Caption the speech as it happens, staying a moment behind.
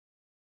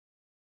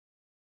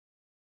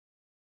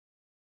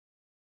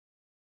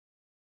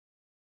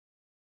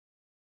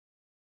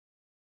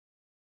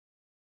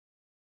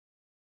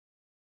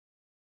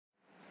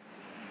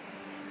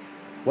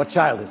What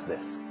child is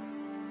this?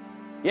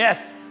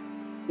 Yes,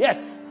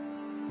 yes,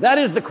 that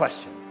is the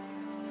question.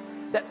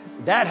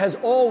 That has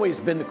always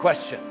been the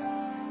question.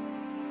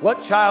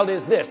 What child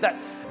is this?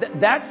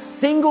 That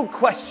single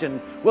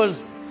question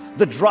was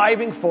the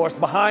driving force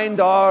behind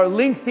our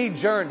lengthy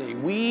journey.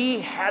 We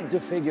had to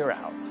figure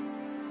out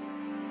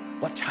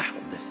what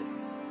child this is.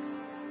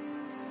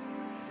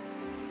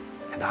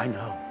 And I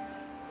know.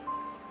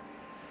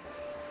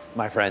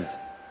 My friends,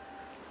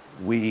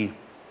 we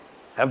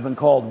have been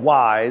called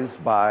wise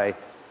by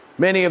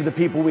many of the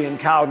people we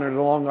encountered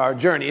along our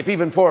journey. If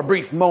even for a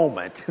brief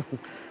moment,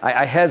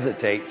 I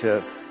hesitate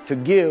to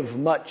give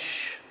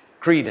much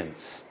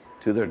credence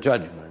to their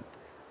judgment.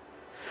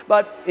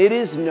 But it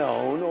is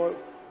known, or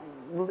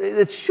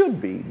it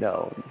should be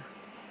known,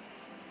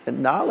 that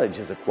knowledge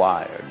is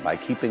acquired by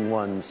keeping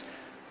one's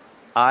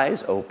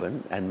eyes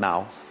open and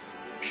mouth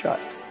shut.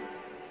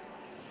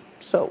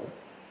 So,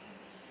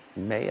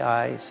 may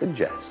I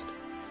suggest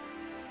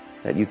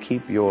that you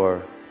keep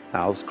your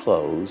mouths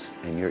closed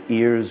and your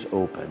ears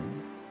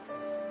open,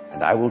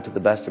 and I will, to the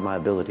best of my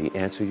ability,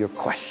 answer your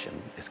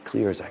question as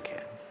clear as I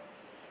can.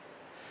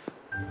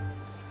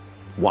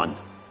 1,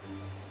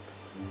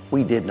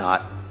 we did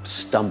not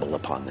stumble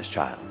upon this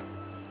child.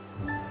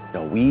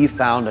 No, we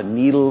found a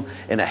needle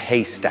in a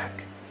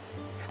haystack.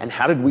 And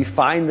how did we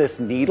find this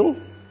needle?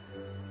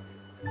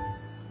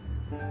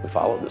 We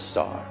followed the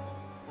star.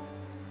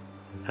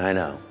 I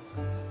know.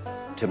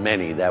 To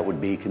many, that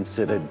would be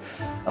considered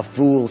a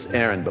fool's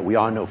errand, but we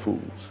are no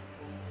fools.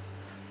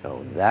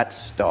 No, that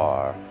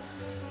star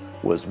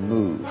was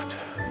moved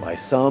by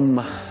some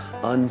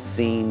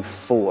unseen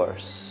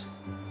force.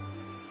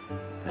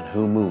 And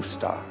who moves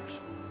stars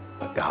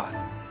but God?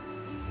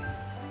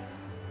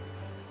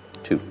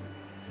 2,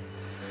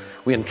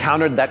 we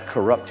encountered that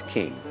corrupt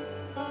king.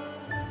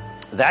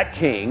 That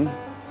king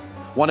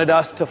wanted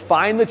us to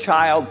find the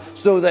child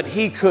so that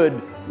he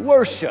could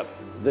worship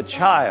the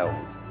child.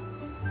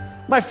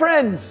 My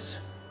friends,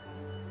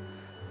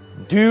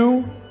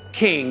 do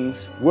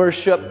kings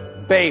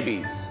worship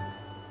babies?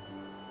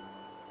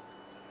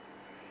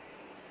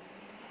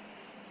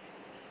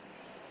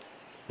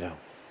 No.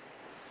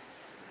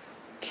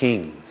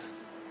 Kings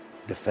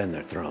defend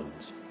their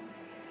thrones.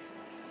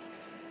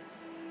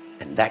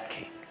 And that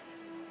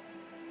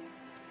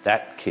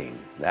king,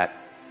 that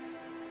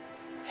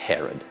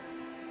Herod,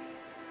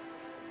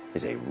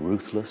 is a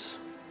ruthless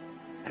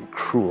and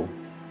cruel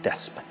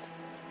despot.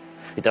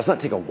 It does not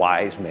take a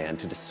wise man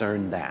to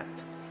discern that.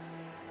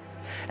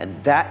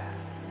 And that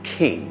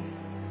king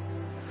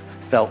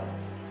felt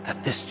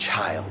that this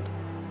child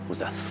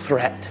was a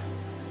threat.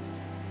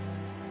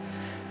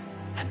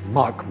 And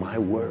mark my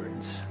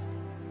words,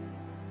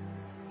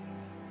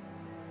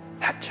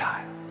 that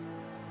child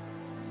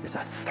is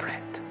a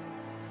threat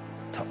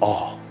to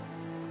all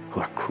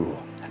who are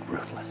cruel and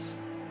ruthless.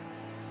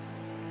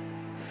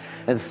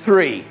 And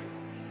 3,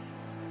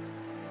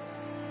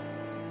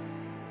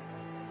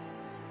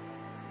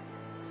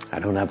 I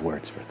don't have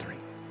words for 3.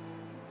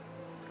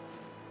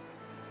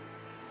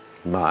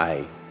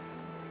 My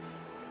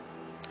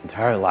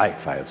entire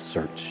life I have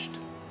searched.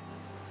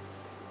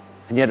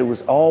 And yet it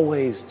was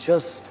always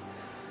just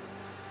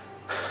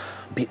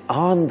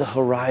beyond the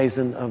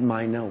horizon of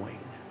my knowing.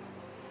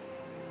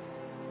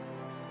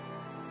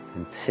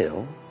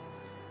 Until,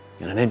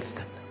 in an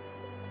instant,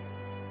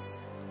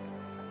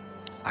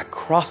 I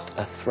crossed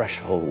a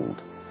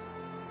threshold,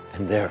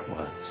 and there it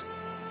was.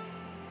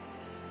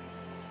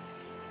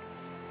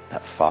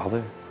 That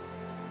father,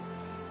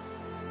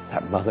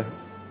 that mother,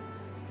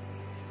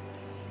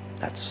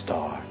 that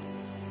star,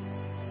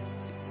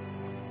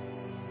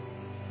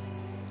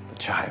 the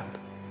child.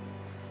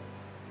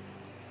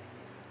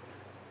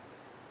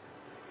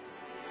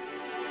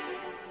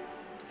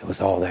 It was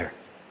all there.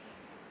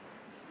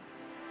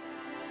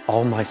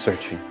 All my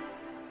searching,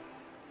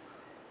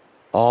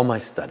 all my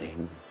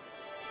studying,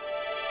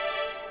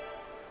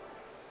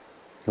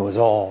 it was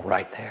all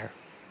right there.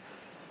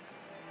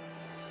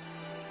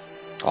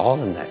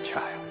 All in that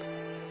child.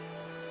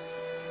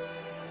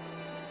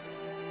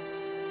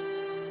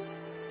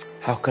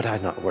 How could I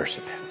not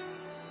worship him?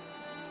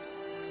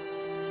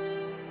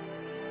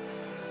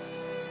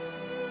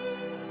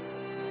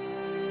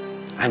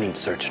 I need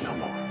search no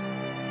more.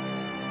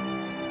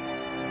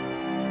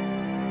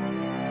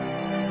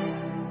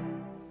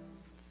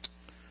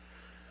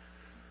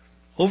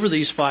 Over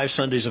these 5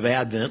 Sundays of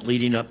Advent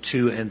leading up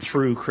to and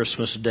through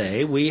Christmas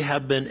Day, we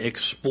have been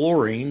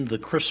exploring the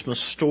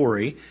Christmas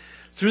story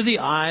through the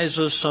eyes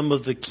of some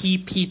of the key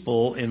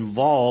people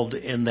involved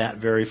in that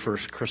very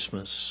first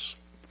Christmas.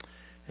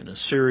 In a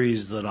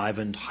series that I've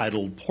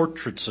entitled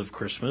Portraits of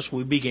Christmas,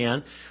 we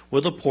began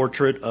with a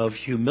portrait of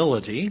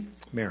humility,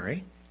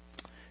 Mary,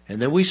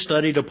 and then we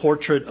studied a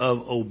portrait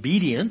of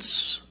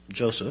obedience,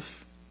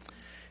 Joseph,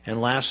 and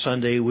last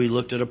Sunday we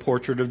looked at a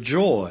portrait of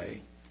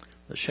joy,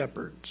 the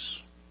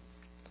shepherds.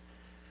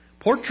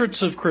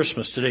 Portraits of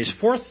Christmas, today's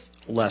 4th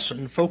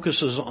lesson,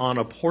 focuses on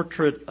a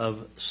portrait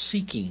of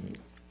seeking,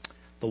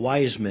 the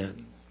wise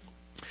men.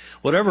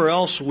 Whatever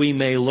else we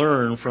may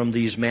learn from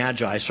these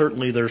magi,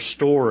 certainly their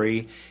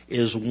story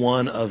is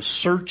one of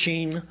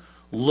searching,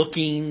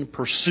 looking,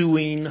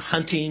 pursuing,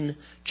 hunting,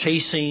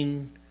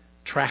 chasing,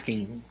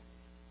 tracking.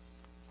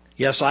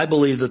 Yes, I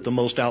believe that the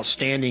most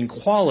outstanding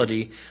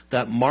quality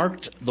that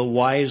marked the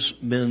wise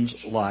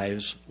men's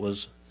lives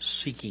was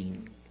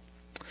seeking.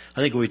 I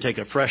think if we take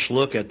a fresh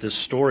look at this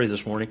story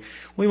this morning,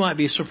 we might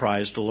be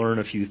surprised to learn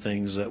a few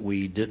things that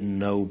we didn't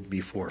know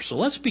before. So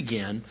let's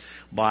begin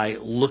by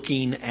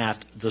looking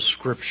at the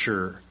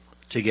Scripture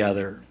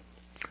together.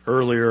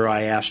 Earlier,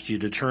 I asked you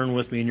to turn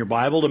with me in your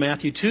Bible to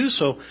Matthew 2,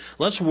 so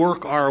let's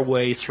work our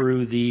way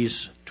through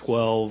these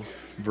 12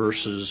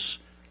 verses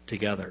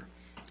together.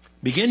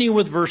 Beginning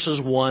with verses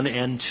 1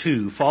 and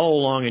 2, follow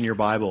along in your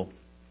Bible.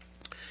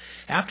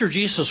 After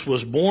Jesus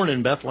was born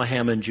in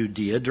Bethlehem in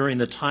Judea during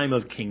the time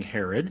of King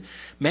Herod,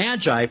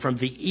 Magi from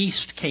the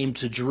east came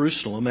to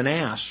Jerusalem and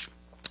asked,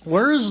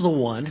 "Where is the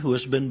one who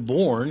has been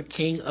born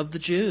King of the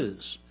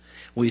Jews?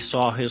 We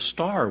saw his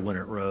star when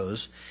it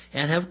rose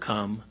and have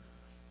come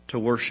to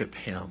worship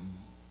him."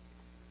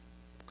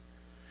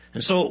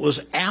 And so it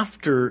was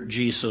after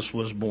Jesus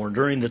was born,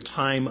 during the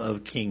time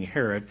of King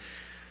Herod.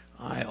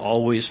 I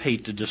always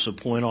hate to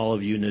disappoint all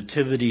of you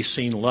nativity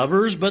scene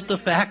lovers, but the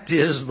fact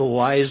is the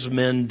wise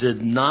men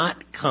did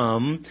not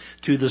come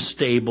to the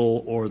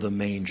stable or the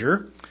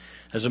manger.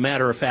 As a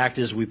matter of fact,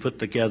 as we put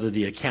together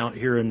the account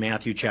here in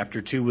Matthew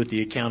chapter 2 with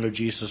the account of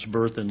Jesus'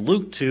 birth in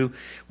Luke 2,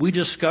 we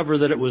discover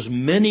that it was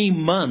many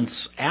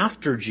months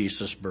after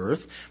Jesus'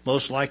 birth,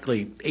 most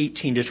likely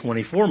 18 to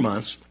 24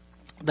 months,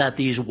 that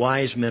these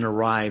wise men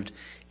arrived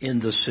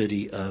in the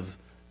city of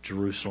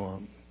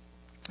Jerusalem.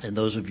 And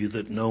those of you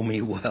that know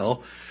me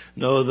well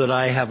know that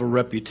I have a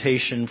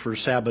reputation for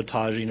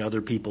sabotaging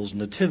other people's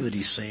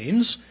nativity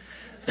scenes.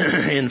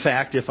 In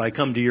fact, if I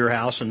come to your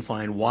house and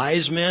find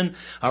wise men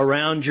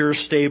around your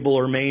stable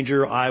or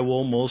manger, I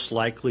will most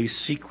likely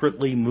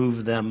secretly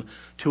move them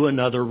to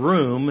another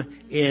room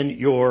in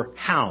your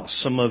house.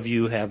 Some of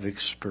you have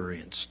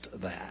experienced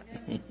that.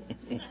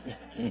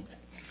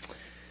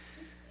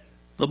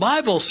 The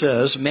Bible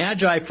says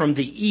Magi from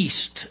the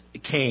east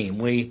came.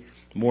 We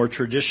more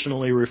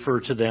traditionally refer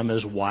to them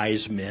as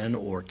wise men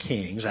or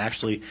kings.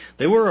 Actually,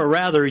 they were a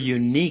rather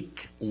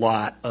unique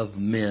lot of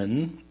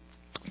men,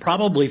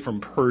 probably from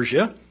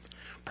Persia,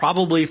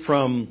 probably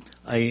from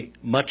a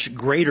much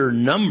greater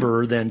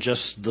number than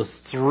just the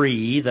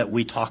three that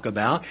we talk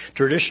about.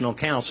 Traditional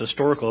accounts,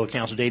 historical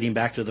accounts dating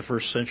back to the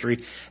first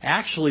century,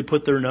 actually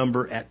put their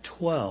number at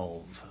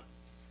 12.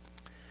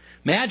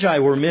 Magi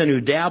were men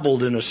who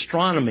dabbled in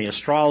astronomy,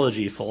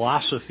 astrology,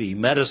 philosophy,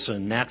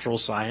 medicine, natural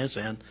science,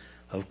 and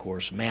of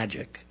course,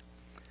 magic.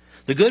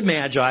 The good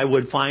magi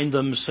would find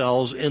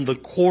themselves in the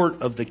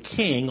court of the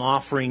king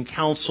offering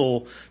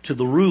counsel to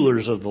the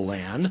rulers of the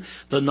land.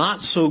 The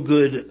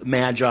not-so-good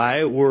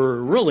magi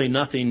were really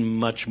nothing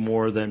much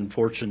more than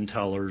fortune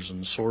tellers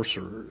and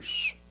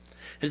sorcerers.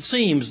 It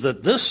seems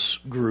that this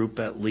group,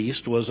 at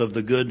least, was of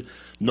the good,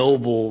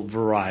 noble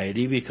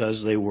variety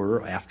because they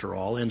were, after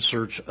all, in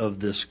search of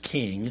this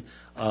king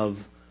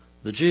of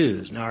the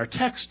Jews. Now, our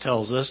text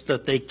tells us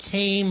that they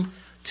came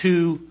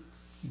to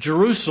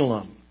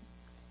Jerusalem.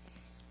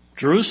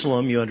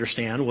 Jerusalem, you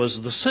understand,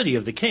 was the city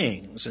of the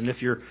kings. And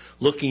if you're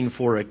looking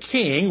for a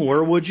king,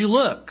 where would you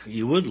look?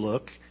 You would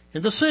look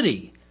in the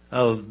city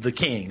of the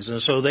kings.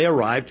 And so they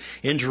arrived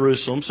in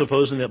Jerusalem,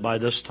 supposing that by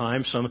this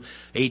time, some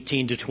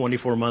 18 to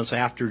 24 months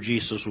after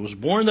Jesus was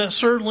born, that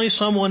certainly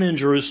someone in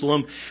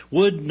Jerusalem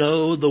would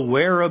know the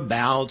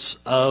whereabouts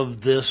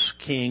of this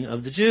king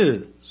of the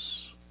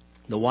Jews.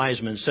 The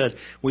wise men said,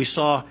 "We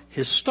saw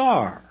his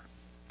star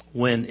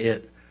when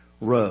it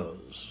rose."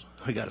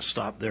 I got to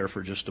stop there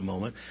for just a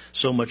moment.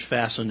 So much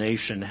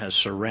fascination has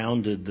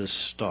surrounded this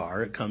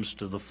star. It comes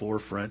to the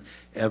forefront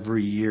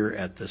every year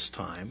at this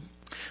time.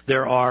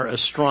 There are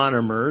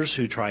astronomers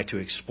who try to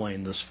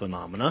explain this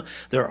phenomena.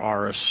 There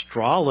are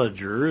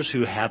astrologers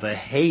who have a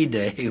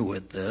heyday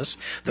with this.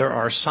 There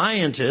are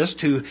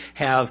scientists who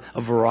have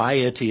a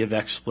variety of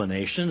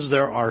explanations.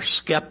 There are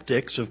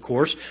skeptics, of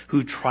course,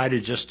 who try to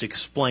just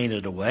explain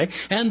it away.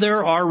 And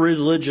there are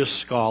religious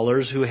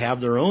scholars who have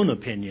their own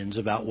opinions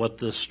about what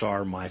this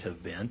star might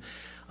have been.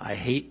 I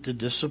hate to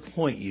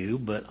disappoint you,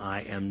 but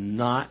I am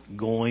not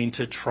going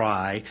to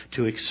try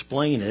to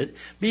explain it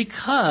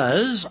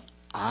because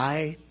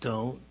I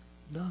don't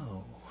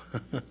know.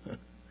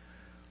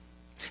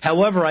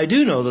 However, I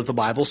do know that the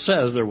Bible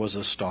says there was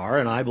a star,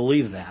 and I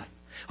believe that.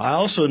 I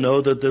also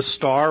know that this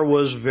star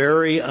was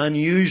very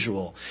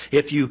unusual.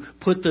 If you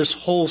put this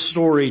whole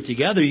story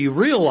together, you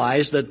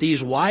realize that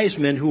these wise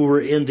men who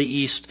were in the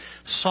east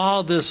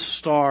saw this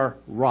star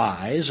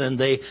rise, and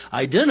they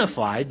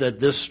identified that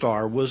this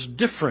star was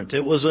different.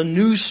 It was a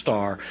new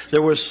star.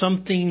 There was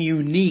something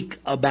unique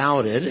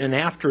about it, and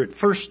after it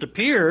first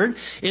appeared,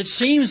 it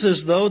seems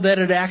as though that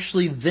it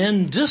actually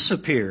then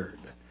disappeared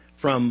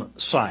from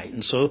sight.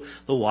 And so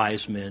the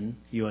wise men,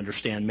 you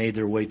understand, made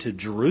their way to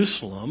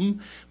Jerusalem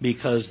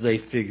because they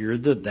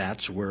figured that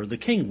that's where the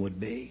king would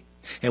be.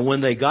 And when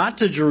they got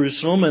to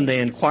Jerusalem and they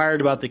inquired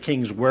about the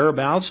king's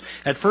whereabouts,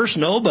 at first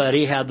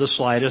nobody had the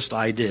slightest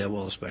idea,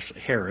 well,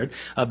 especially Herod,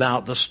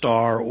 about the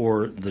star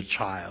or the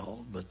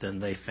child. But then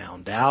they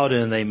found out,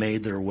 and they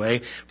made their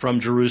way from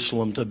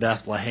Jerusalem to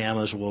Bethlehem,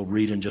 as we'll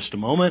read in just a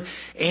moment.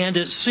 And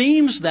it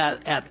seems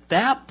that at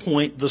that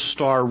point the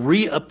star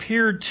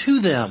reappeared to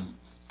them,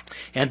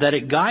 and that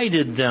it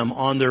guided them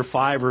on their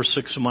 5 or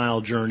 6 mile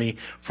journey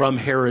from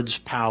Herod's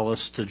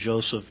palace to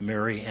Joseph,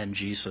 Mary, and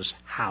Jesus'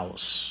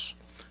 house.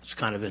 It's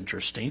kind of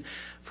interesting.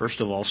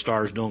 First of all,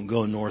 stars don't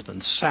go north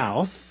and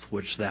south,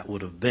 which that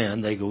would have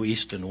been. They go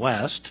east and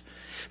west.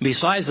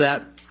 Besides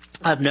that,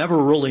 I've never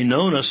really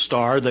known a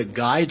star that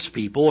guides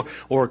people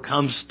or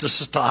comes to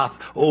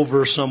stop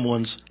over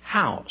someone's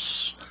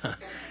house.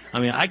 I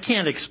mean, I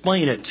can't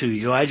explain it to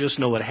you. I just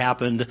know it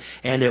happened,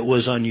 and it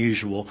was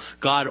unusual.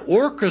 God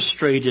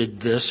orchestrated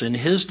this in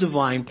his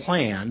divine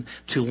plan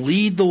to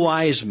lead the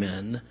wise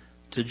men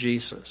to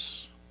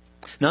Jesus.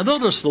 Now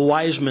notice the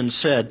wise men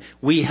said,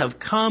 "We have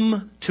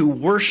come to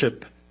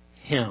worship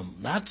him."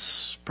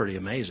 That's pretty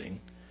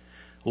amazing.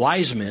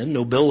 Wise men,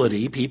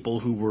 nobility, people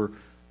who were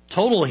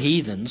total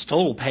heathens,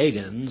 total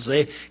pagans,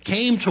 they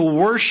came to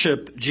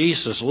worship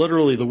Jesus.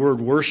 Literally, the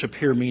word worship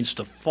here means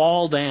to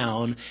fall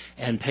down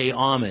and pay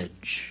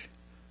homage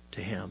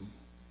to him.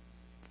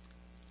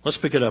 Let's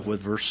pick it up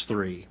with verse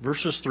 3,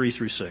 verses 3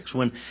 through 6.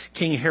 When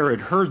King Herod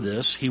heard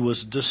this, he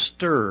was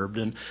disturbed,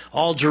 and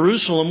all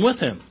Jerusalem with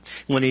him.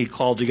 When he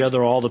called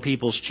together all the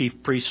people's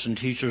chief priests and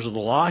teachers of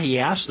the law, he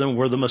asked them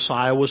where the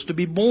Messiah was to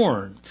be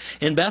born.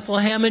 "In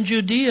Bethlehem in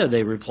Judea,"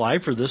 they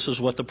replied, "for this is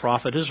what the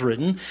prophet has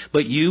written.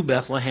 But you,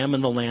 Bethlehem,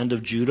 in the land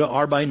of Judah,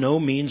 are by no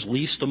means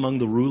least among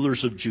the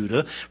rulers of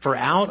Judah, for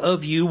out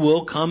of you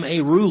will come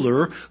a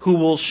ruler who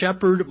will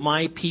shepherd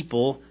my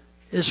people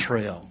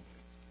Israel."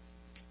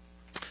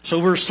 So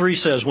verse 3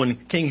 says, when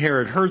King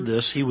Herod heard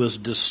this, he was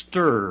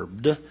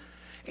disturbed,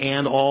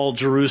 and all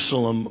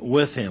Jerusalem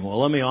with him.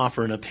 Well, let me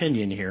offer an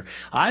opinion here.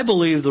 I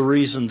believe the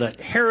reason that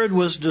Herod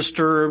was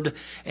disturbed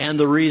and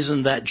the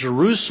reason that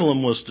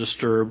Jerusalem was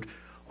disturbed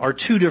are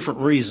two different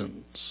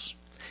reasons.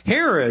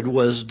 Herod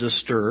was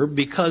disturbed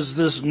because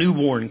this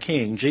newborn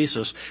king,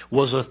 Jesus,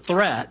 was a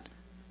threat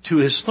to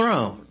his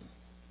throne.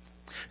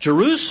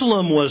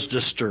 Jerusalem was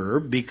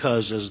disturbed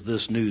because as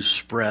this news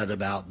spread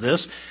about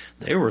this,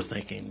 they were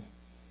thinking,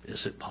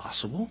 is it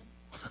possible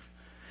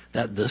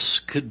that this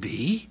could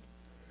be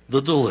the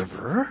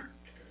deliverer?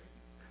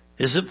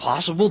 Is it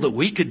possible that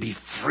we could be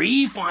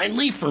free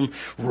finally from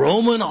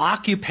Roman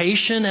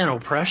occupation and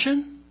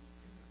oppression?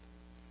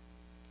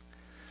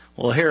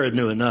 Well, Herod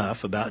knew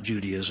enough about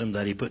Judaism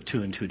that he put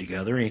 2 and 2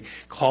 together, and he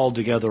called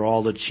together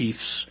all the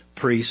chiefs,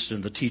 priests,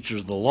 and the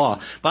teachers of the law.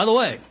 By the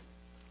way,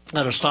 I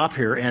got to stop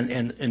here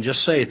and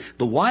just say,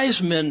 the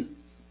wise men,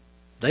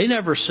 they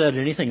never said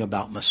anything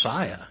about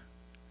Messiah.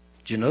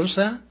 Did you notice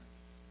that?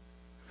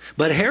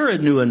 But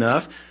Herod knew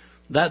enough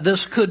that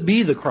this could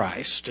be the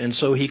Christ, and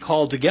so he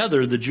called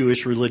together the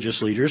Jewish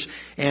religious leaders,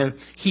 and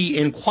he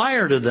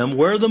inquired of them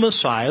where the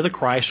Messiah, the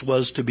Christ,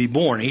 was to be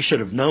born. He should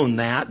have known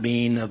that,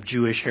 being of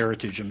Jewish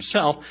heritage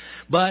himself,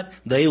 but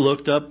they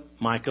looked up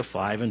Micah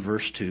 5 and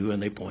verse 2,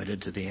 and they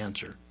pointed to the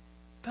answer,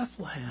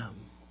 Bethlehem.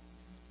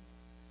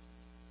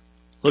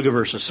 Look at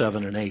verses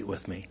 7 and 8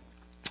 with me.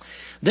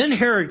 Then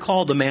Herod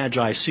called the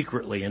Magi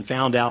secretly and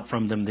found out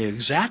from them the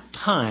exact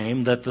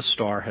time that the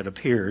star had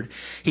appeared.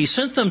 He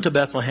sent them to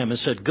Bethlehem and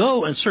said,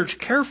 "Go and search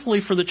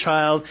carefully for the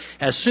child.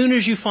 As soon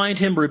as you find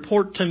him,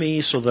 report to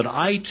me so that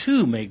I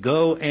too may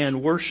go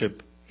and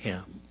worship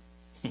him."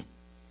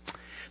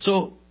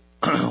 So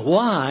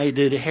why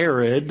did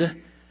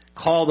Herod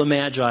call the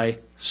Magi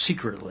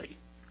secretly?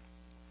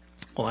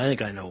 Well, I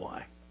think I know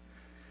why.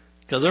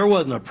 Because there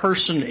wasn't a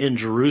person in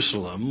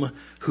Jerusalem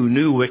who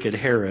knew wicked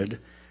Herod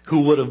who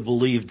would have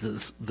believed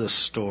this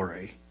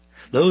story.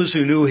 Those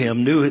who knew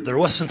him knew there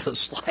wasn't the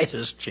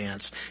slightest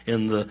chance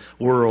in the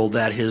world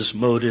that his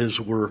motives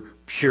were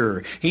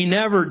pure. He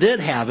never did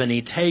have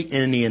any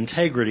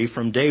integrity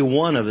from day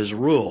one of his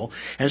rule.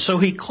 And so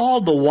he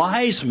called the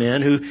wise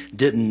men who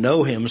didn't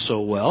know him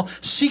so well.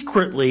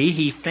 Secretly,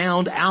 he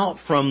found out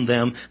from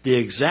them the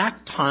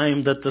exact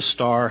time that the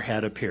star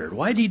had appeared.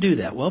 Why did he do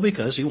that? Well,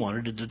 because he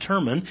wanted to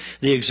determine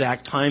the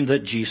exact time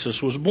that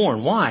Jesus was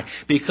born. Why?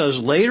 Because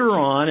later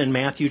on in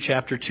Matthew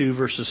chapter 2,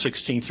 verses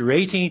 16 through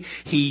 18,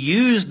 he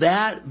used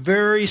that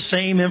very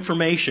same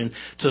information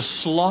to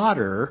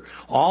slaughter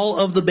all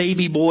of the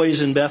baby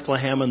boys in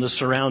Bethlehem and the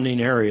surrounding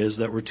areas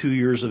that were 2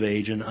 years of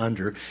age and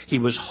under. He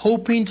was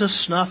hoping to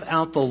snuff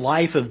out the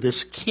life of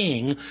this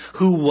king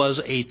who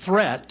was a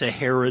threat to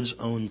Herod's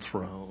own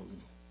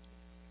throne.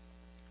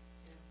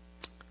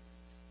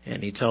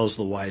 And he tells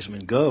the wise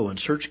men, "Go and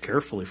search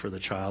carefully for the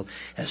child.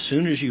 As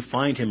soon as you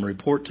find him,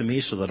 report to me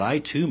so that I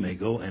too may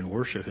go and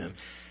worship him."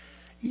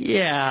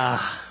 Yeah,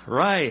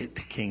 right,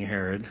 King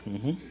Herod.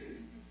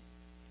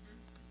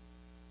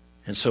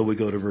 And so we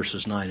go to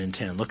verses 9 and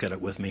 10. Look at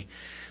it with me.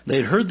 They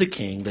had heard the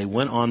king. They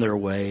went on their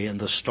way, and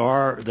the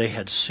star they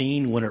had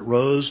seen when it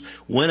rose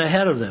went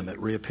ahead of them. It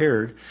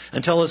reappeared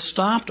until it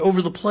stopped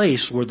over the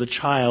place where the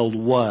child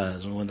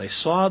was. And when they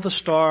saw the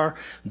star,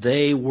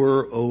 they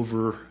were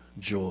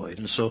overjoyed.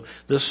 And so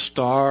this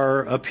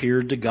star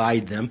appeared to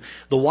guide them.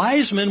 The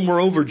wise men were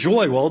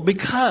overjoyed, well,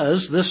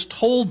 because this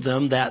told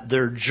them that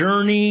their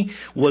journey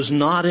was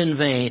not in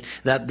vain,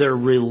 that their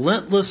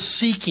relentless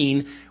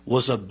seeking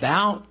was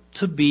about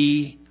to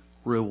be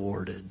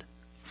rewarded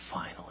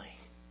finally.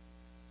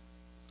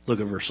 Look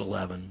at verse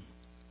 11.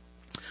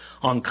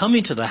 On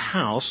coming to the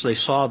house, they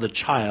saw the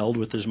child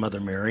with his mother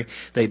Mary.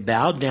 They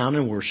bowed down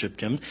and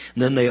worshipped him.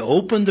 And then they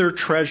opened their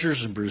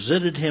treasures and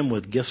presented him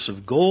with gifts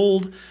of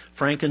gold,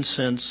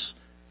 frankincense,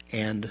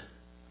 and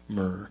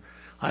myrrh.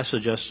 I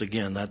suggest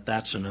again that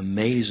that's an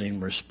amazing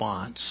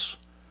response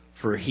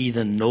for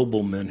heathen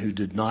noblemen who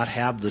did not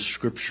have the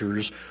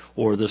scriptures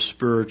or the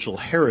spiritual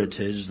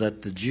heritage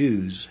that the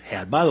Jews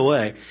had. By the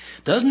way,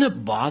 doesn't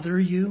it bother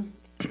you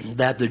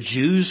that the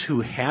Jews who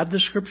had the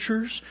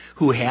scriptures,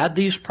 who had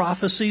these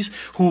prophecies,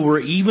 who were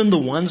even the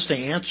ones to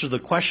answer the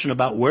question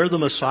about where the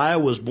Messiah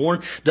was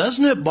born,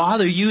 doesn't it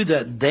bother you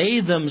that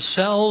they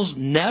themselves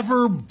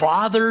never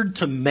bothered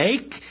to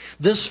make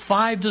this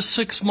 5 to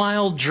 6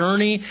 mile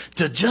journey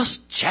to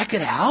just check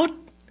it out?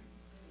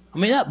 I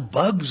mean, that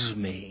bugs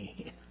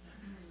me.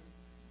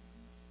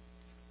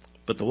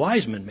 But the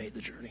wise men made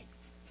the journey.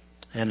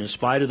 And in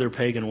spite of their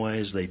pagan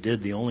ways, they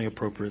did the only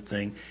appropriate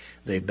thing.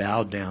 They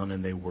bowed down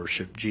and they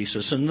worshiped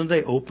Jesus. And then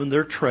they opened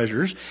their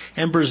treasures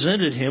and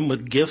presented him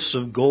with gifts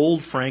of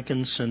gold,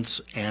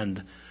 frankincense,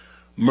 and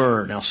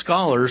myrrh. Now,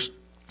 scholars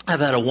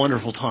have had a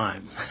wonderful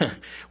time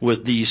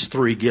with these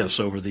three gifts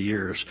over the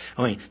years.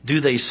 I mean,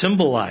 do they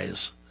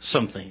symbolize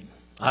something?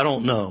 I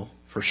don't know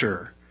for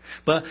sure.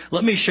 But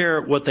let me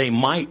share what they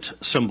might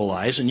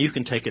symbolize, and you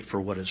can take it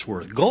for what it's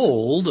worth.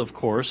 Gold, of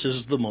course,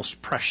 is the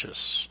most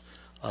precious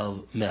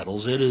of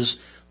metals. It is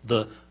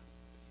the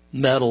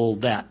metal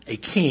that a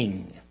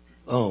king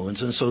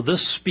owns. And so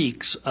this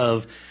speaks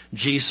of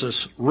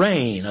Jesus'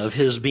 reign, of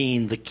his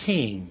being the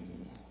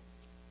king.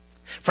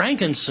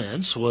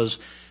 Frankincense was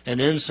an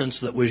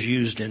incense that was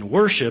used in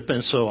worship,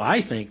 and so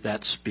I think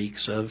that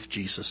speaks of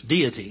Jesus'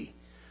 deity,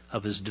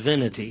 of his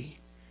divinity.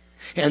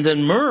 And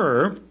then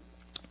myrrh,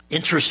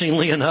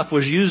 interestingly enough,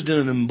 was used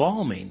in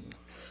embalming.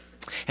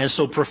 And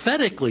so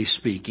prophetically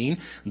speaking,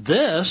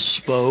 this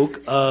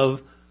spoke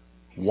of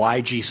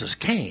why Jesus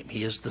came.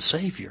 He is the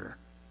Savior.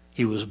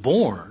 He was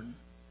born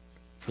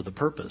for the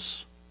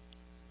purpose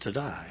to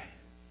die.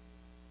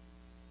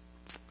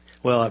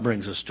 Well, that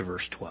brings us to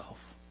verse 12.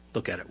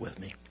 Look at it with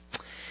me.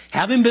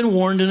 Having been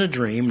warned in a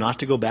dream not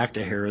to go back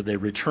to Herod, they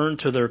returned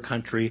to their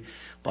country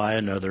by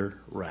another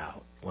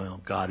route.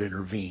 Well, God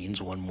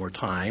intervenes one more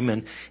time,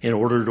 and in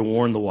order to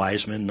warn the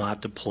wise men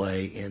not to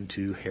play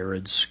into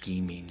Herod's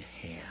scheming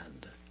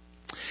hand.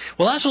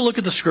 Well, let's look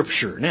at the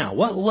scripture. Now,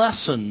 what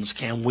lessons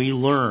can we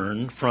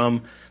learn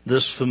from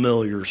this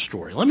familiar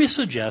story? Let me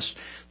suggest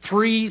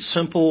 3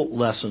 simple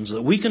lessons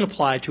that we can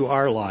apply to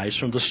our lives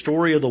from the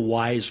story of the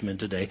wise men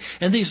today.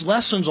 And these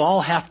lessons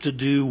all have to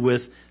do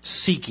with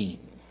seeking.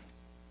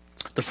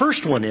 The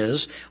first one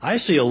is, I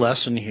see a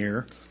lesson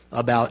here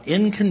about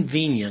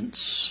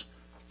inconvenience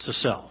to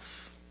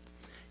self.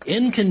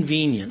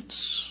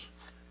 Inconvenience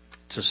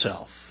to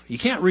self. You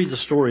can't read the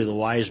story of the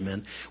wise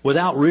men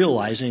without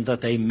realizing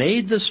that they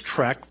made this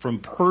trek from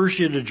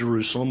Persia to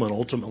Jerusalem and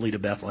ultimately to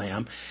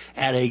Bethlehem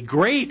at a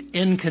great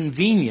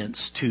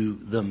inconvenience to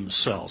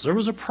themselves. There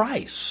was a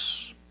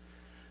price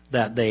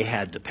that they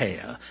had to pay.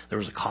 There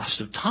was a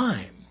cost of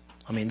time.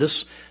 I mean,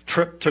 this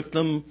trip took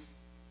them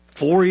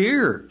 4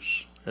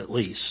 years, at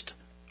least,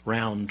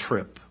 round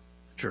trip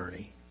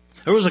journey.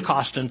 There was a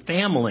cost in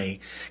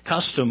family.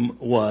 Custom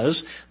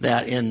was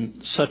that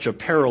in such a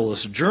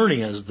perilous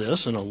journey as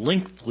this, and a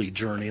lengthy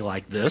journey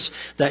like this,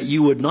 that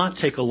you would not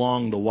take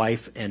along the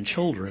wife and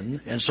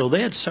children. And so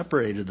they had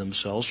separated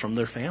themselves from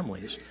their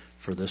families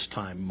for this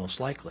time, most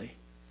likely.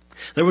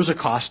 There was a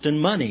cost in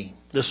money.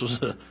 This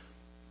was a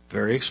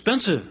very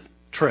expensive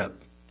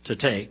trip to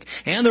take.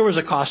 And there was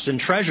a cost in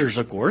treasures,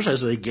 of course,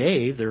 as they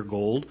gave their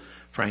gold,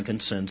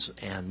 frankincense,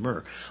 and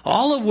myrrh.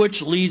 All of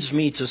which leads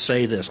me to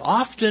say this.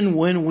 Often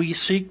when we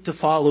seek to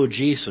follow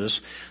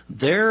Jesus,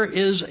 there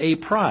is a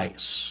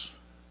price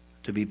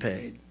to be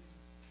paid.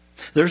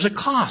 There's a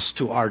cost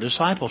to our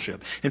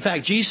discipleship. In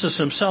fact, Jesus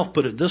himself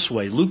put it this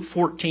way, Luke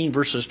 14,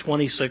 verses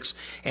 26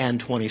 and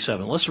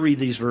 27. Let's read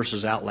these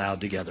verses out loud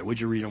together.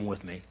 Would you read them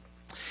with me?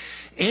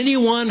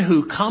 Anyone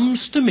who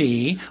comes to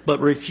me but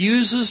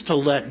refuses to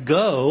let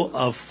go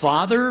of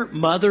father,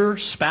 mother,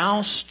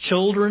 spouse,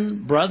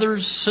 children,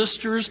 brothers,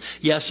 sisters,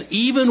 yes,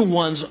 even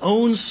one's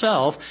own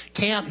self,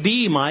 can't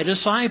be my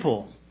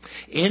disciple.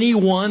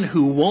 Anyone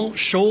who won't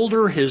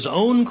shoulder his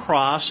own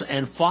cross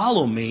and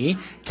follow me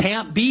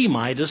can't be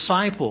my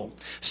disciple.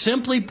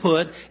 Simply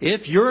put,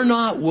 if you're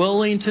not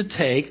willing to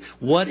take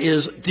what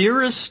is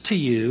dearest to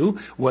you,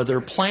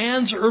 whether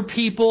plans or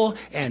people,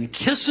 and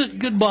kiss it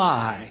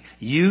goodbye,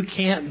 you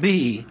can't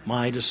be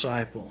my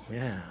disciple.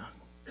 Yeah.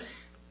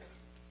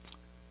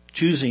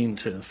 choosing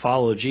to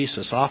follow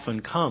Jesus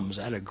often comes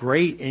at a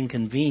great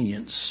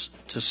inconvenience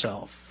to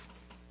self.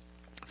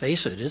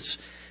 Face it, it's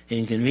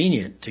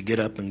inconvenient to get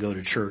up and go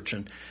to church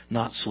and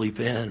not sleep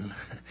in,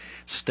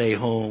 stay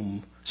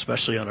home,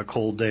 especially on a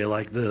cold day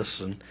like this,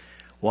 and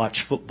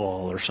watch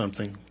football or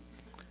something.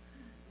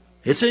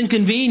 It's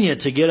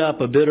inconvenient to get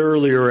up a bit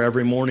earlier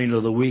every morning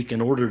of the week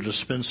in order to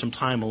spend some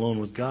time alone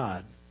with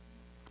God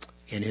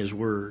in His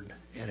Word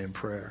and in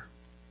prayer.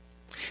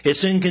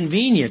 It's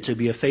inconvenient to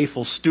be a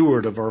faithful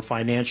steward of our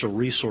financial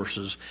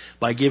resources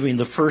by giving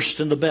the first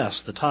and the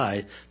best, the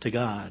tithe, to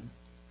God.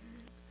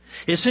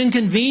 It's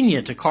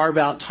inconvenient to carve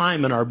out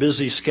time in our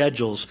busy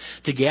schedules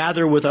to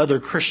gather with other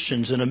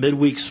Christians in a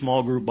midweek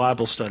small group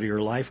Bible study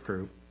or life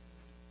group.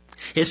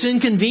 It's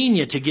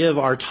inconvenient to give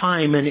our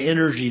time and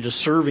energy to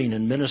serving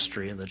and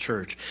ministry in the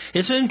church.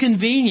 It's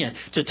inconvenient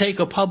to take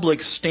a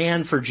public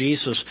stand for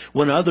Jesus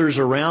when others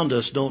around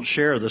us don't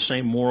share the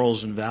same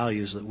morals and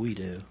values that we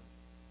do.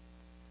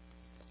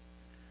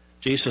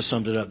 Jesus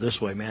summed it up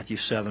this way, Matthew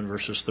 7,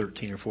 verses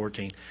 13 and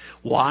 14.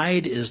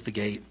 Wide is the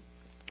gate,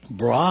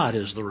 broad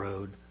is the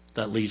road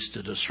that leads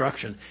to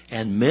destruction,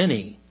 and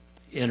many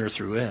enter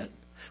through it.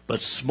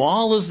 But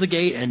small is the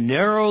gate and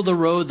narrow the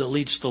road that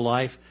leads to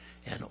life,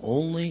 and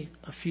only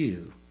a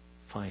few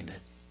find it.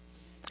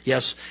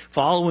 Yes,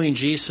 following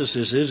Jesus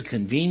is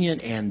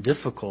inconvenient and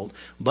difficult,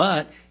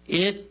 but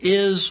it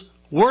is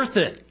worth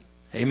it.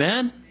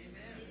 Amen?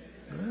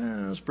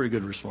 That's a pretty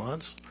good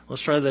response.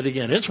 Let's try that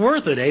again. It's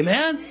worth it.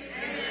 Amen?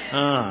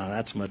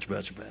 That's much,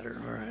 much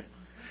better. All right.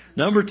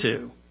 Number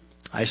 2,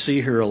 I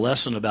see here a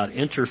lesson about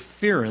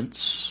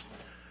interference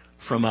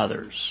from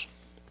others.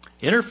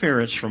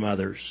 Interference from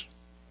others.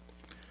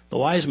 The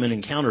wise men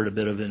encountered a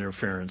bit of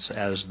interference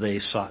as they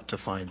sought to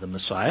find the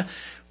Messiah.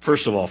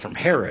 First of all, from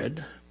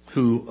Herod,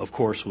 who, of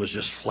course, was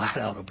just flat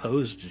out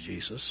opposed to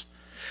Jesus,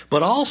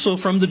 but also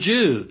from the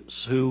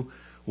Jews, who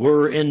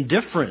were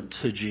indifferent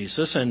to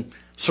Jesus and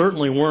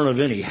certainly weren't of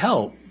any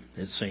help,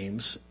 it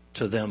seems,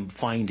 to them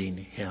finding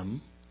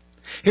Him.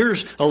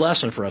 Here's a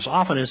lesson for us.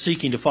 Often in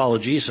seeking to follow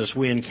Jesus,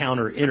 we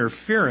encounter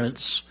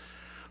interference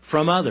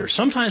from others.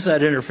 Sometimes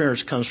that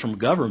interference comes from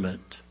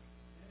government.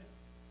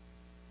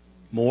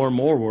 More and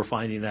more we're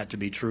finding that to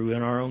be true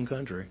in our own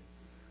country.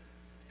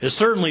 It's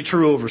certainly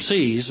true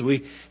overseas.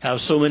 We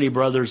have so many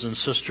brothers and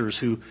sisters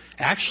who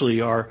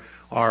actually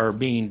are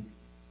being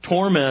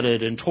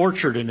tormented and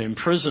tortured and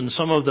imprisoned,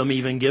 some of them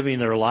even giving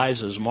their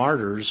lives as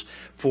martyrs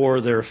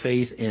for their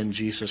faith in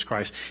Jesus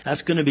Christ.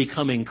 That's going to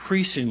become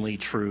increasingly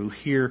true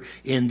here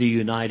in the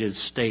United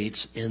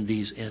States in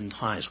these end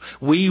times.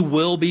 We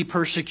will be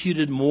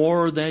persecuted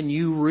more than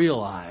you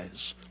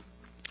realize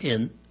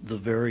in the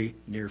very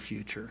near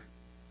future.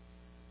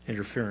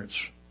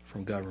 Interference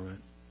from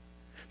government.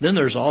 Then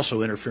there's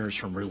also interference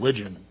from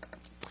religion.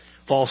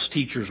 False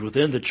teachers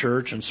within the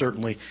church, and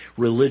certainly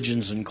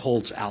religions and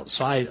cults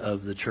outside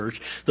of the church,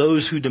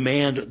 those who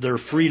demand their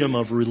freedom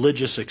of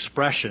religious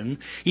expression.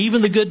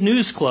 Even the Good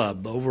News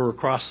Club over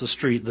across the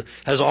street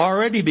has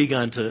already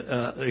begun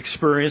to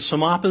experience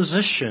some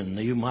opposition.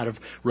 You might have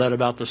read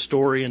about the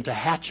story in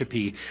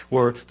Tehachapi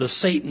where the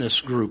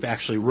Satanist group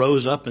actually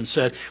rose up and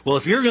said, well,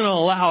 if you're going to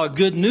allow a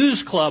Good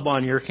News Club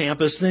on your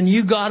campus, then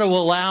you've got to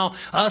allow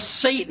us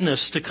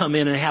Satanists to come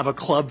in and have a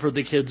club for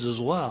the kids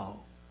as well.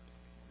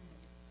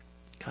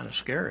 Kind of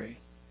scary.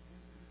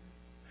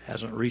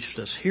 Hasn't reached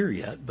us here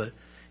yet, but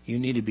you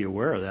need to be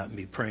aware of that and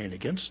be praying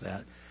against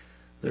that.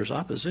 There's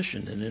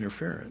opposition and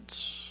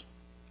interference.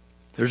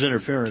 There's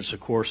interference, of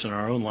course, in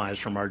our own lives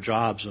from our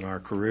jobs and our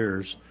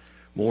careers.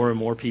 More and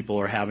more people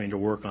are having to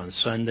work on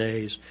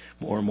Sundays.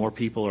 More and more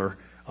people are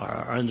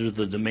under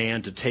the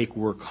demand to take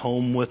work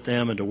home with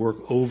them and to work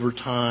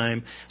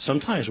overtime.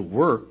 Sometimes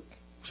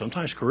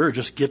career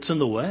just gets in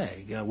the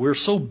way. We're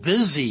so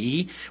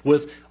busy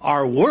with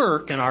our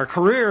work and our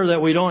career that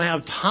we don't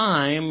have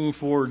time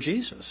for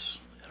Jesus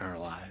in our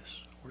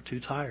lives. We're too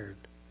tired.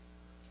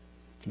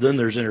 Then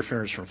there's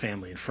interference from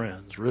family and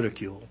friends,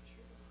 ridicule,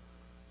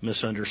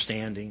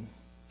 misunderstanding.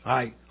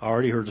 I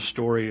already heard a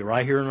story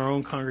right here in our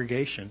own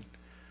congregation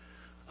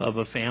of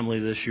a family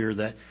this year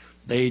that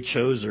they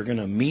chose they're going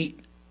to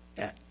meet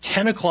at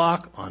 10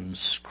 o'clock on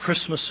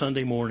Christmas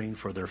Sunday morning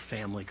for their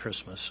family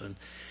Christmas.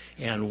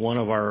 And one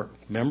of our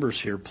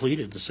members here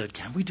pleaded and said,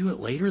 can we do it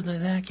later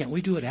than that? Can't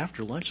we do it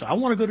after lunch? I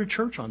want to go to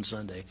church on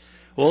Sunday.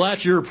 Well,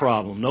 that's your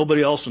problem.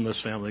 Nobody else in this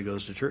family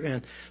goes to church.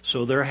 And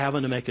so they're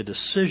having to make a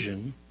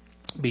decision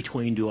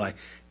between, do I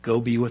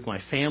go be with my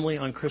family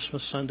on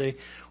Christmas Sunday,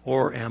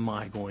 or am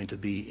I going to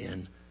be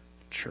in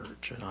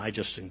church? And I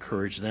just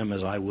encourage them,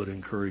 as I would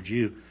encourage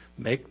you,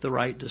 make the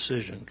right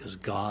decision, because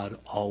God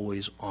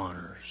always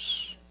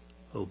honors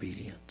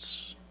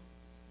obedience.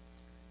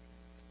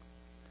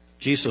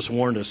 Jesus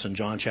warned us in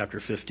John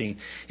chapter 15,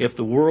 if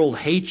the world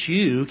hates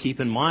you, keep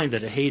in mind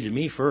that it hated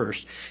me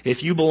first.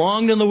 If you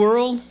belonged in the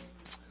world,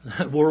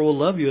 that world will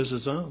love you as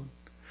its own.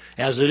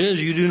 As it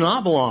is, you do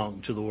not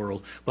belong to the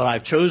world, but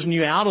I've chosen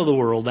you out of the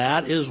world.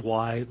 That is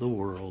why the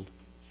world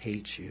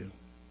hates you.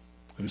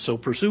 And so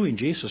pursuing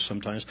Jesus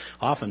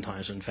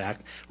oftentimes, in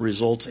fact,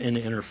 results in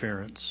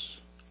interference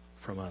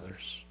from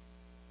others.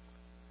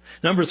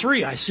 Number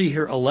 3, I see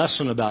here a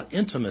lesson about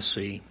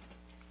intimacy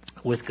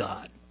with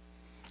God.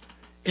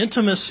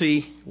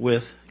 Intimacy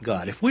with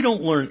God. If we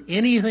don't learn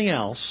anything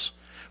else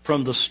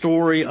from the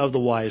story of the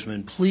wise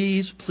men,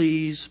 please,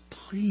 please,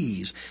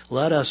 please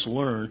let us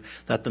learn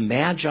that the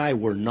Magi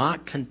were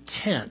not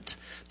content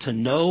to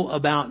know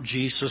about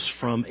Jesus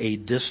from a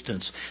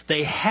distance.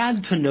 They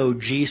had to know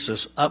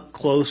Jesus up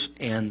close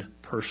and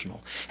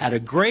personal. At a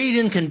great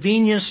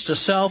inconvenience to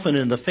self and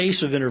in the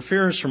face of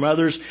interference from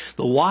others,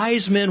 the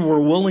wise men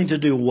were willing to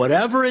do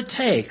whatever it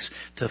takes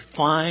to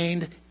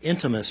find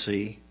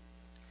intimacy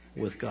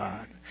with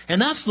God.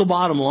 And that's the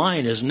bottom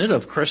line, isn't it,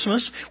 of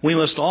Christmas? We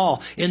must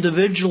all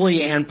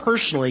individually and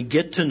personally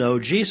get to know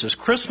Jesus.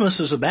 Christmas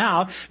is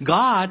about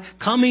God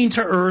coming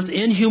to earth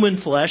in human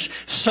flesh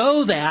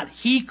so that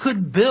He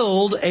could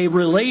build a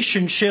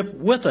relationship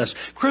with us.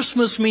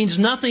 Christmas means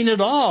nothing at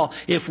all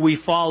if we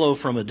follow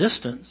from a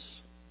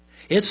distance.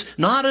 It's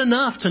not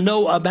enough to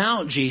know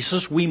about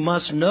Jesus. We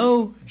must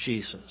know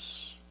Jesus.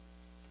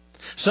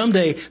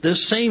 Someday,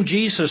 this same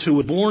Jesus who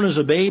was born as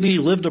a baby,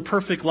 lived a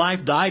perfect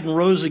life, died and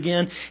rose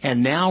again,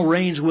 and now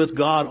reigns with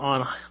God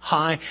on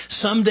high.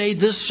 Someday,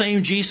 this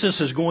same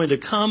Jesus is going to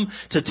come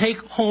to take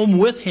home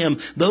with Him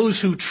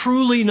those who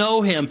truly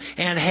know Him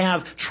and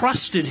have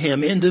trusted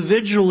Him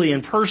individually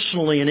and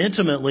personally and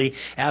intimately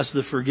as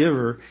the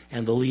forgiver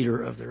and the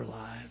leader of their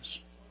lives.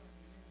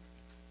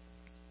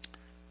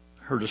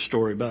 I heard a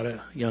story about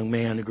a young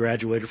man who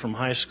graduated from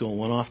high school and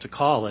went off to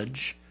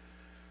college.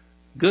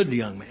 Good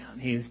young man.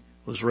 He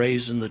was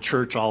raised in the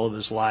church all of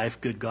his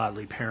life, good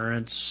godly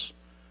parents.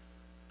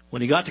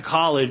 When he got to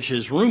college,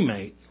 his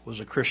roommate was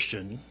a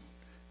Christian.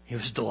 He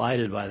was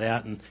delighted by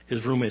that, and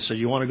his roommate said,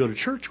 "You want to go to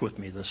church with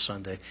me this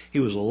Sunday?" He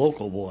was a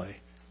local boy.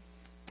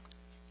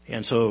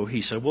 And so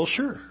he said, "Well,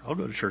 sure, I'll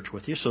go to church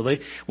with you." So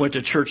they went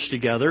to church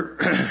together,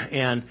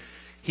 and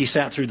he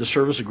sat through the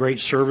service, a great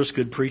service,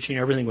 good preaching,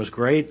 everything was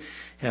great.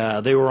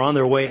 They were on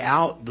their way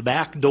out the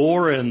back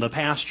door, and the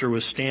pastor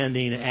was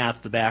standing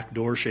at the back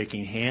door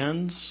shaking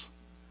hands.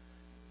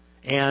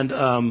 And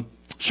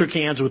shook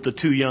hands with the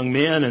two young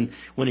men, and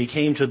when he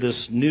came to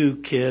this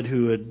new kid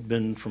who had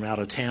been from out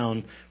of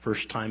town,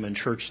 first time in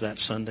church that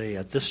Sunday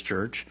at this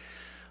church,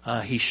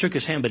 he shook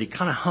his hand, but he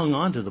kind of hung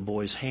on to the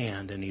boy's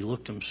hand, and he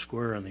looked him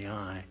square in the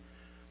eye,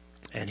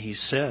 and he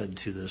said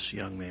to this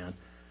young man,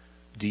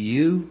 "Do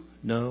you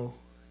know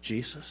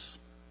Jesus?"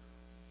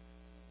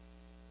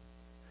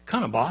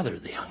 Kind of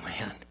bothered the young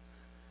man.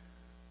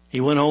 He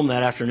went home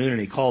that afternoon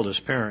and he called his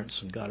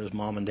parents and got his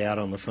mom and dad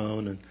on the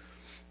phone, and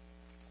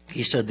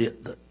he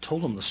said,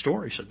 told him the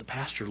story. He said, "The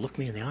pastor looked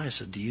me in the eye and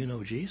said, 'Do you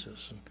know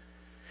Jesus?'" And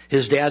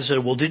his dad said,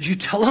 "Well, did you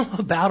tell him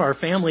about our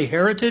family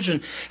heritage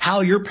and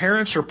how your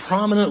parents are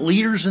prominent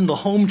leaders in the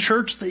home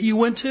church that you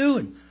went to?"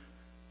 And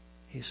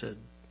he said,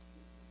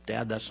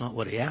 "Dad, that's not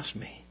what he asked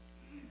me.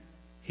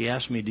 He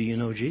asked me, 'Do you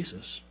know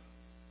Jesus?'"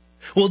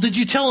 "Well, did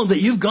you tell him that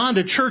you've gone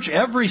to church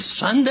every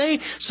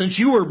Sunday since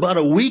you were but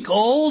a week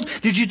old?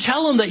 Did you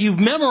tell him that you've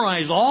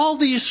memorized all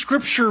these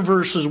scripture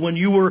verses when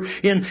you were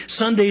in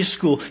Sunday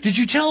school? Did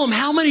you tell him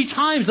how many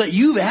times that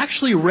you've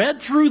actually read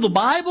through the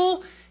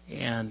Bible?"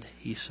 And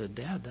he said,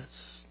 "Dad,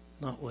 that's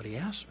not what he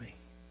asked me.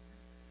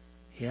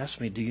 He asked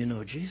me, 'Do you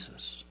know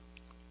Jesus?'"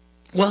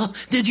 "Well,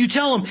 did you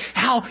tell him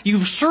how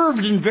you've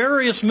served in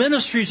various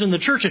ministries in the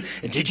church? And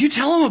did you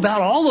tell him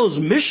about all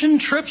those mission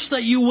trips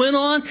that you went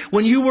on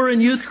when you were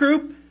in youth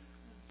group?"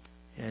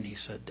 And he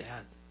said,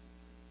 "Dad,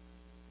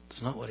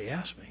 it's not what he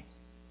asked me.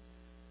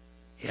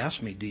 He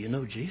asked me, 'Do you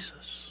know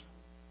Jesus?'"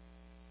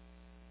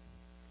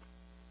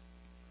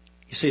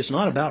 You see, it's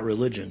not about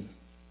religion.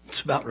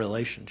 It's about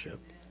relationship.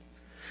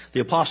 The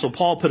Apostle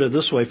Paul put it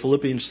this way,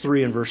 Philippians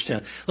 3 and verse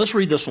 10. Let's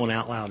read this one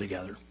out loud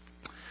together.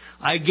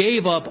 "I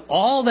gave up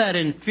all that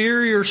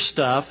inferior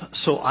stuff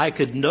so I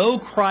could know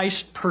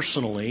Christ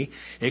personally,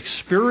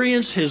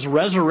 experience His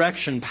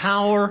resurrection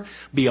power,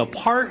 be a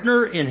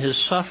partner in His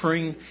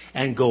suffering,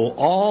 and go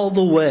all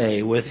the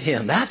way with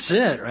Him." That's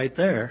it right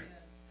there.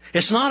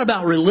 It's not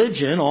about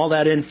religion, all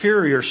that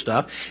inferior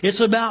stuff.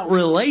 It's about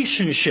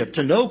relationship,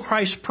 to know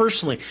Christ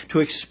personally, to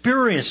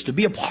experience, to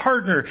be a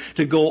partner,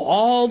 to go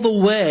all the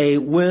way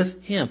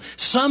with Him.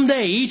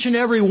 Someday, each and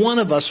every one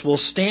of us will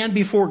stand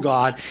before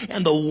God,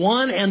 and the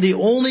one and the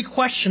only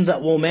question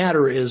that will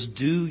matter is,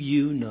 do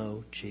you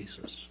know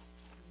Jesus?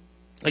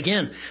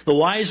 Again, the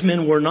wise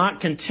men were not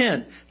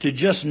content to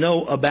just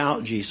know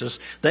about Jesus.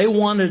 They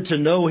wanted to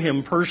know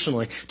Him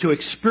personally, to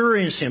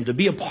experience Him, to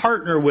be a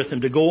partner with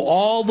Him, to go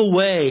all the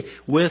way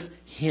with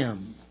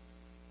Him.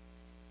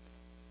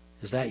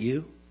 Is that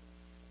you?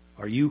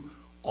 Are you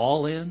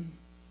all in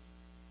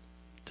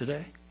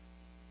today?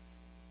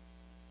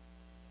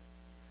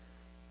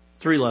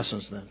 3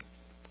 lessons then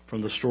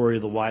from the story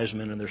of the wise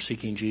men and their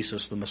seeking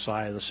Jesus, the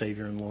Messiah, the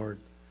Savior and Lord.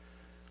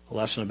 A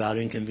lesson about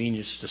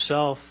inconvenience to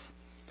self,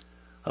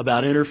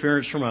 about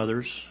interference from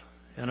others,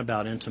 and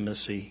about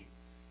intimacy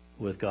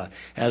with God.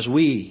 As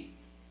we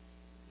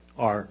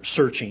are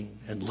searching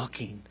and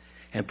looking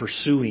and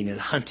pursuing and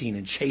hunting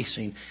and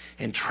chasing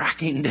and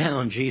tracking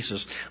down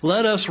Jesus.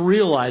 Let us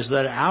realize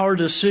that our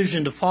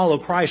decision to follow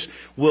Christ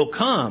will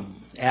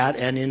come at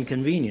an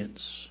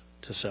inconvenience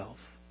to self,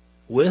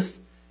 with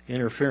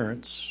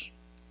interference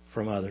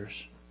from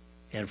others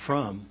and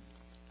from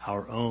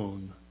our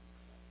own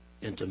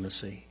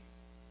intimacy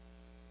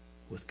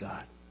with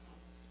God.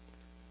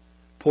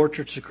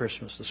 Portraits of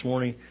Christmas. This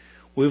morning,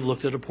 we've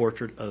looked at a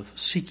portrait of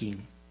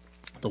seeking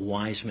the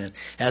wise men.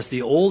 As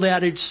the old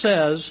adage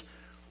says,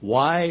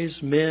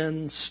 wise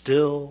men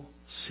still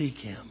seek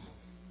him.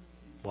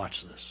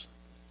 Watch this.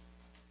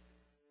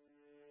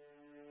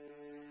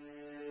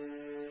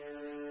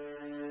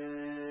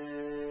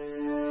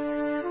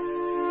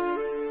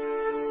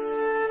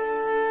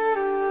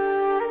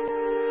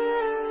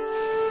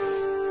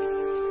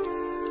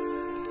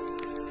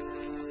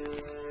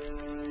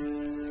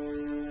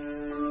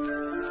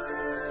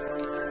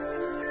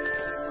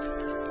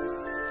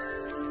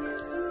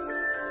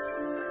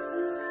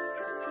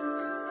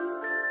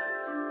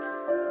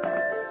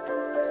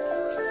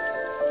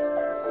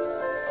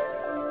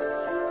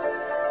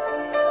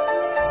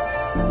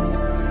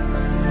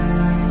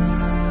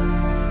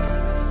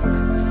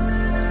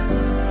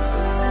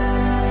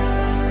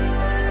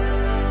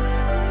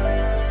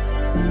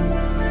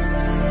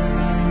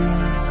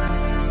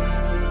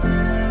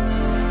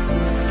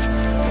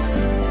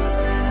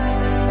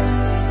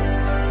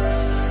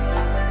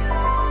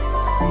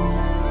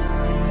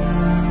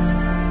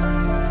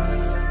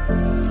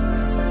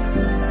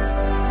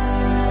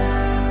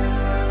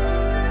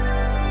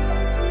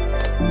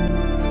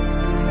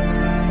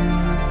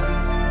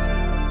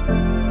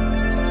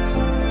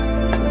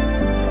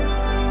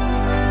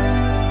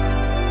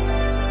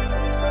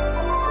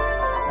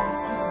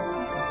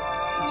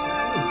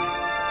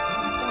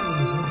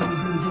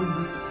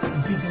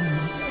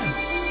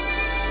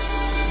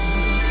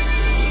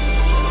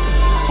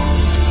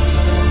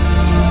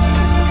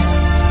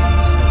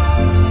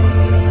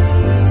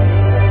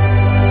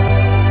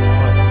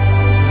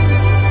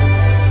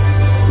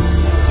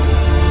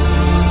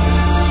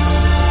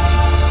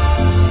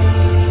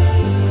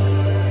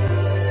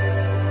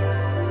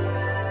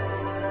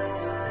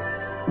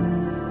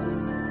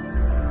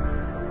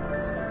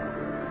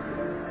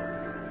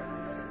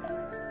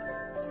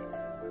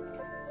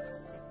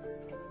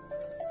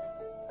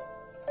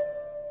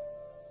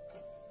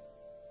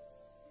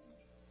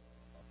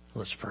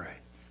 Let's pray.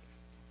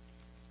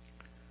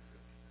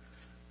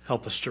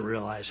 Help us to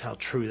realize how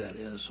true that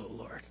is, O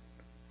Lord.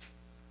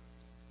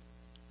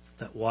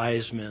 That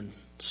wise men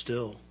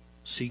still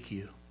seek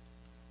you.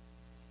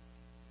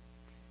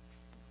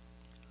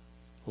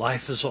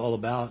 Life is all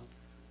about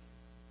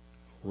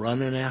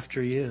running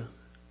after you.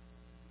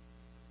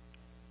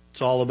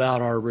 It's all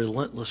about our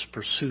relentless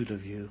pursuit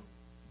of you.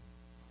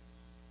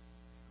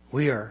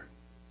 We are,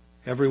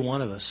 every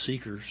one of us,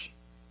 seekers,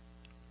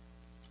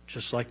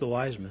 just like the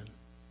wise men.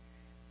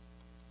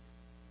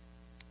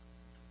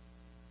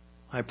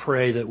 I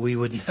pray that we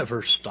would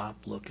never stop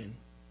looking,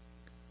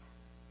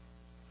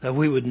 that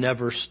we would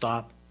never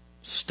stop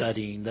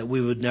studying, that we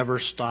would never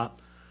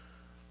stop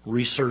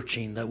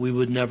researching, that we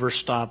would never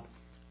stop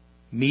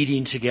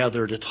meeting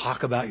together to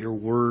talk about your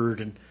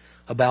word and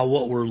about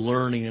what we're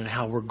learning and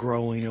how we're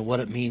growing and what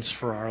it means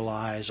for our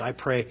lives. I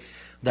pray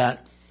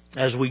that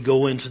as we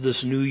go into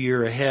this new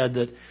year ahead,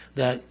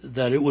 that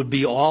it would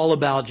be all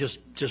about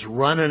just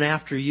running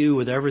after you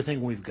with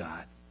everything we've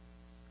got.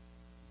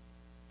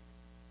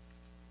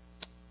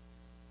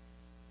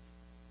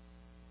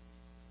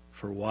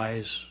 For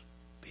wise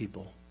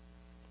people,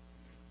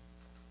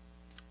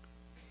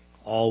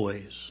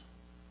 always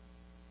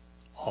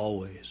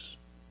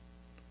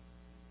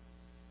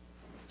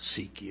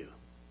seek you.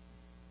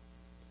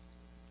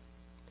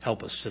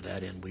 Help us to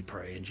that end, we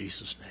pray, in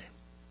Jesus' name.